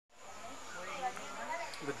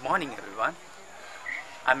Good morning, everyone.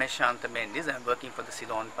 I'm Eshantha Mendis. I'm working for the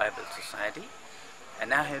Ceylon Bible Society,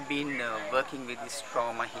 and I have been working with this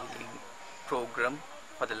trauma healing program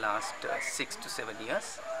for the last 6 to 7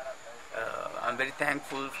 years. I'm very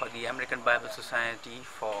thankful for the American Bible Society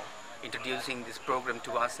for introducing this program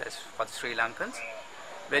to us as for the Sri Lankans.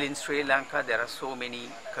 Well, in Sri Lanka, there are so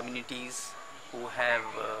many communities who have,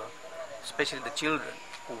 especially the children,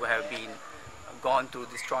 who have been gone through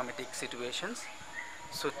these traumatic situations.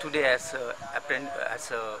 So today, as a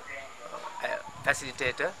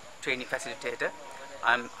facilitator, trainee facilitator,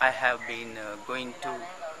 I have been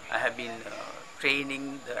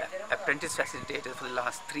training the apprentice facilitators for the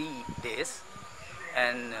last 3 days,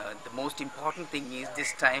 and the most important thing is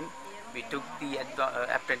this time we took the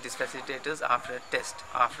apprentice facilitators after a test,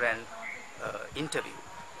 after an interview.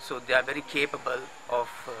 So they are very capable of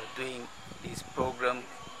doing this program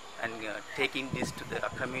and taking this to the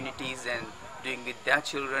communities and doing with their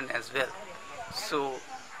children as well. So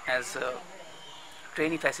as a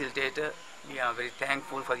trainee facilitator, we are very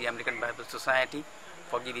thankful for the American Bible Society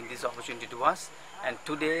for giving this opportunity to us. And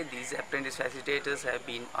today these apprentice facilitators are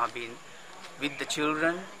been with the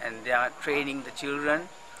children, and they are training the children.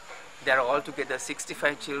 There are altogether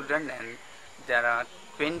 65 children, and there are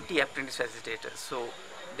 20 apprentice facilitators. So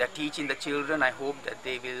they are teaching the children. I hope that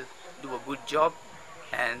they will do a good job,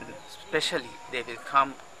 and especially they will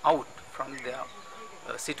come out from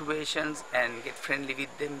their situations and get friendly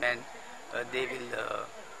with them, and they will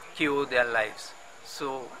cure their lives.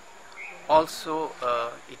 So also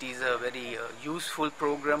it is a very useful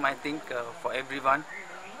program, I think, for everyone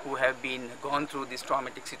who have been gone through these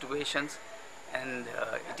traumatic situations, and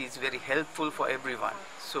it is very helpful for everyone.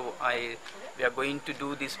 So we are going to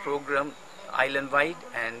do this program island wide,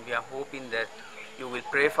 and we are hoping that you will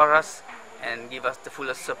pray for us and give us the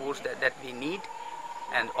fullest support that we need.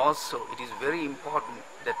 And also it is very important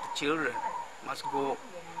that the children must go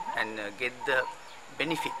and get the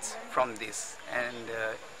benefits from this, and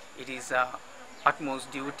it is our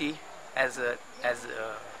utmost duty as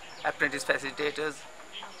apprentice facilitators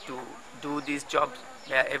to do these jobs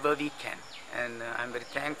wherever we can. And I'm very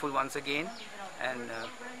thankful once again, and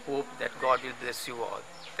hope that God will bless you all.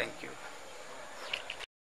 Thank you.